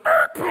shows up.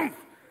 Boom!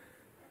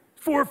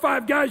 4 or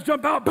 5 guys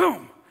jump out,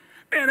 boom!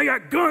 Man, they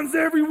got guns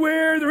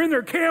everywhere. They're in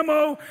their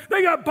camo.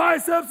 They got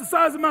biceps the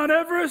size of Mount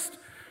Everest.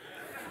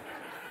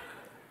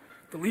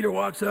 The leader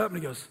walks up and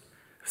he goes,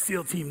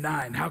 SEAL Team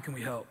 9, how can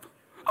we help?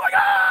 I'm like,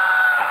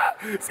 ah!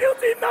 SEAL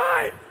Team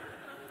 9!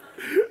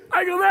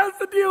 I go, that's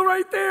the deal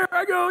right there.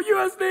 I go,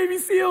 U.S. Navy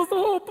SEALs, the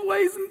whole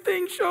blazing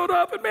thing showed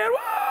up, and man,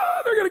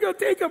 whoa, they're going to go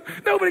take them.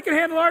 Nobody can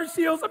handle our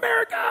SEALs.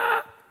 America!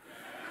 I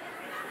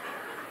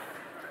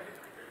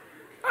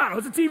don't know,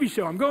 it's a TV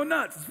show. I'm going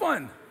nuts. It's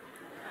fun.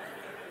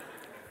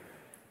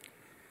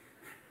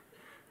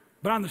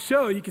 But on the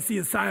show, you can see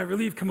a sigh of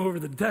relief come over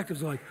the detectives.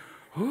 They're like,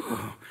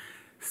 oh,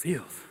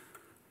 SEALs.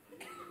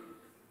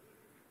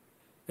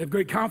 They have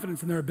great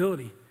confidence in their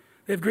ability.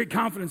 They have great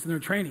confidence in their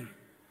training.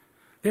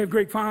 They have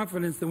great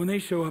confidence that when they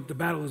show up, the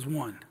battle is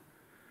won.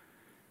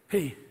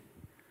 Hey,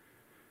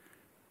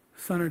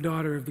 son or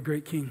daughter of the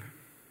great king,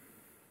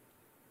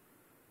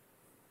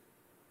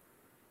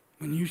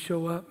 when you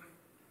show up,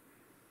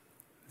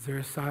 is there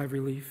a sigh of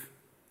relief?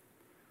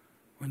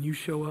 When you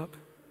show up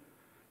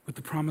with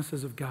the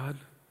promises of God,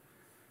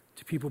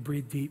 do people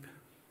breathe deep?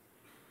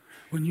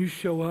 When you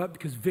show up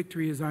because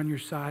victory is on your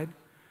side,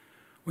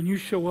 when you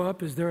show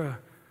up, is there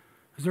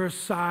a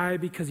sigh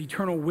because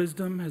eternal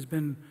wisdom has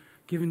been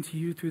given to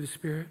you through the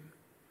Spirit?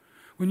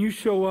 When you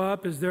show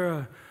up, is there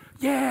a,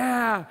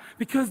 yeah,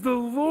 because the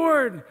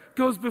Lord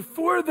goes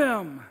before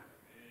them?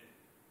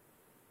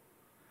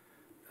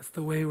 That's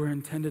the way we're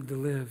intended to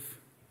live.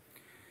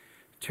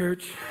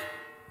 Church,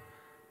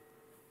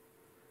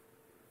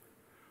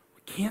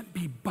 we can't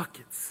be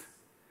buckets,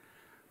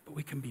 but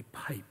we can be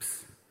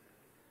pipes.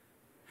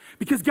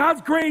 Because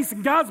God's grace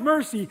and God's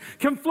mercy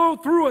can flow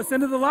through us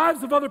into the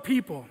lives of other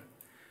people.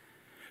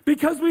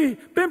 Because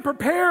we've been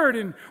prepared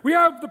and we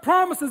have the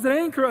promises that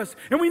anchor us,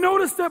 and we know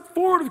to step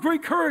forward with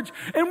great courage,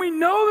 and we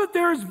know that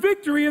there is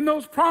victory in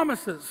those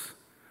promises.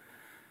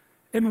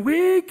 And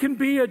we can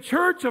be a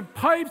church of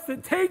pipes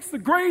that takes the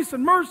grace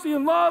and mercy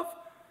and love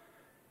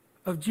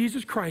of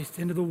Jesus Christ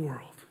into the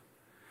world.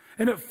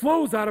 And it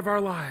flows out of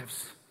our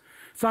lives.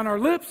 It's on our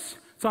lips,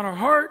 it's on our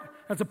heart,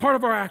 and it's a part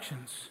of our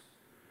actions.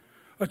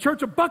 A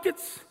church of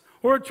buckets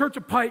or a church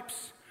of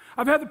pipes.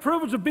 I've had the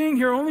privilege of being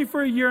here only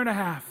for a year and a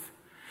half.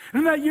 And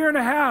in that year and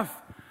a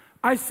half,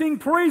 I sing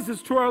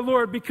praises to our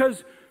Lord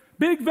because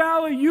Big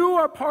Valley, you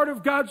are part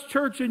of God's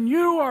church and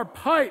you are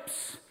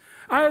pipes.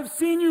 I have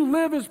seen you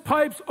live as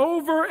pipes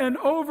over and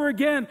over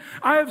again.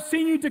 I have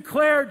seen you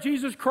declare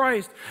Jesus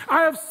Christ.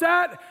 I have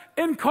sat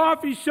in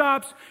coffee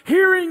shops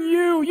hearing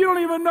you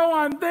don't even know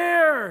I'm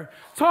there,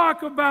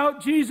 talk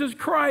about Jesus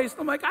Christ.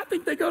 I'm like, I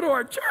think they go to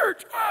our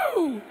church.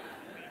 Whoa!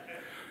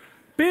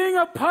 Being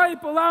a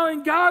pipe,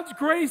 allowing God's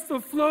grace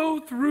to flow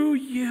through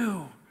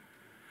you.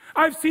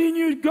 I've seen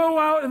you go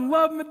out and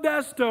love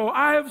Modesto.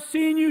 I have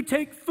seen you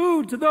take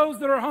food to those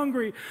that are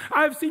hungry.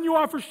 I have seen you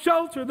offer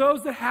shelter to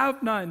those that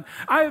have none.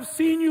 I have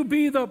seen you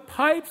be the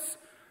pipes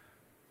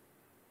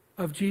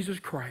of Jesus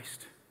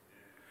Christ.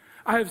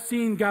 I have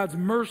seen God's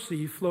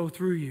mercy flow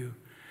through you.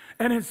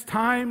 And it's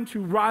time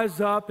to rise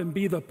up and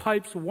be the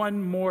pipes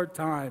one more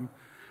time.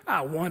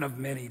 One of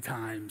many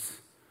times.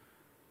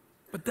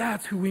 But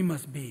that's who we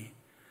must be.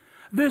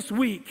 This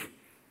week,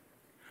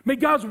 may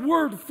God's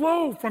word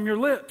flow from your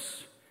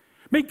lips.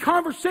 May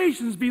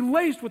conversations be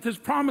laced with his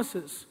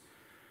promises.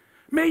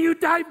 May you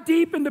dive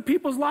deep into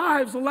people's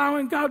lives,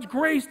 allowing God's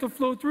grace to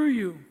flow through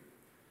you.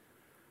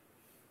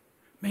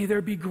 May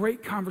there be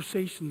great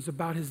conversations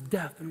about his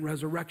death and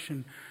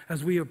resurrection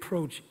as we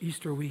approach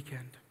Easter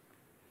weekend.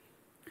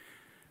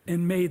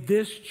 And may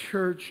this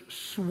church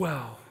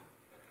swell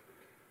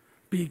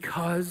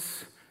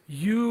because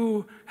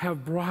you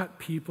have brought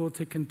people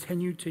to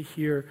continue to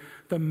hear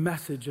the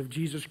message of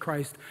Jesus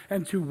Christ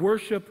and to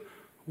worship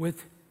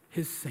with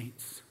his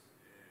saints.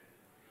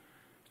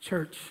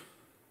 Church,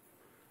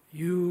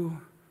 you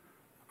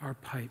are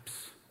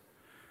pipes.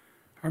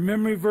 Our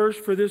memory verse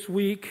for this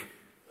week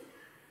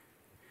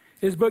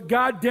is, but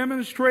God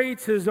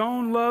demonstrates his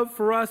own love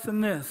for us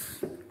in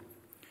this.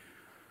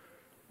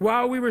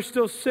 While we were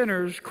still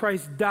sinners,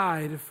 Christ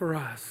died for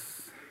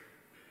us.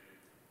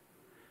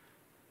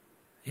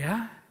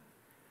 Yeah?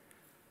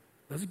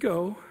 Let's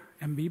go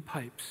and be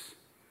pipes.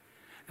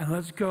 And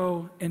let's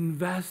go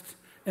invest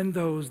in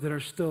those that are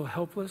still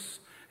helpless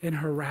and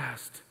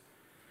harassed,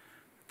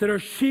 that are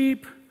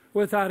sheep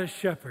without a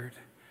shepherd.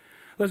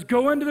 Let's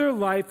go into their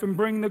life and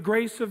bring the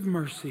grace of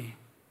mercy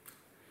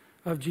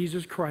of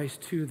Jesus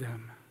Christ to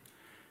them.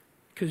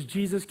 Because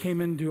Jesus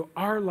came into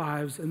our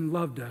lives and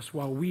loved us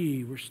while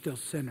we were still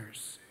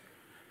sinners.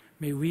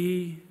 May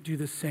we do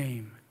the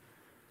same.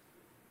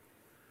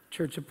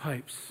 Church of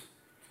Pipes,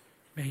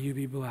 may you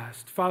be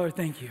blessed. Father,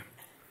 thank you.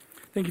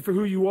 Thank you for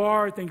who you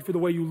are. Thank you for the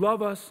way you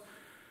love us.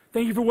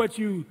 Thank you for what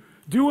you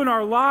do in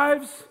our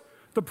lives,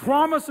 the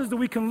promises that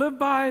we can live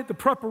by, the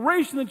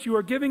preparation that you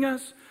are giving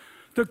us,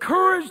 the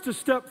courage to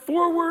step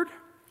forward,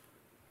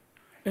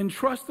 and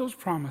trust those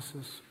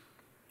promises.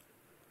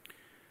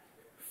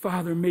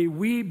 Father, may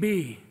we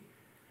be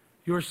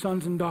your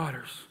sons and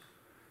daughters.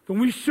 When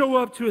we show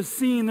up to a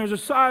scene, there's a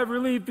sigh of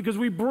relief because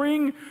we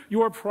bring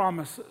your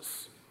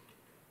promises.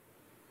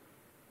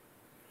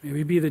 May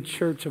we be the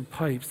church of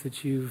pipes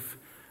that you've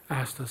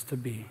asked us to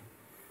be.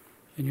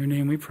 In your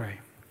name we pray.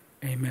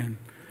 Amen.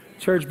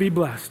 Church, be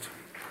blessed.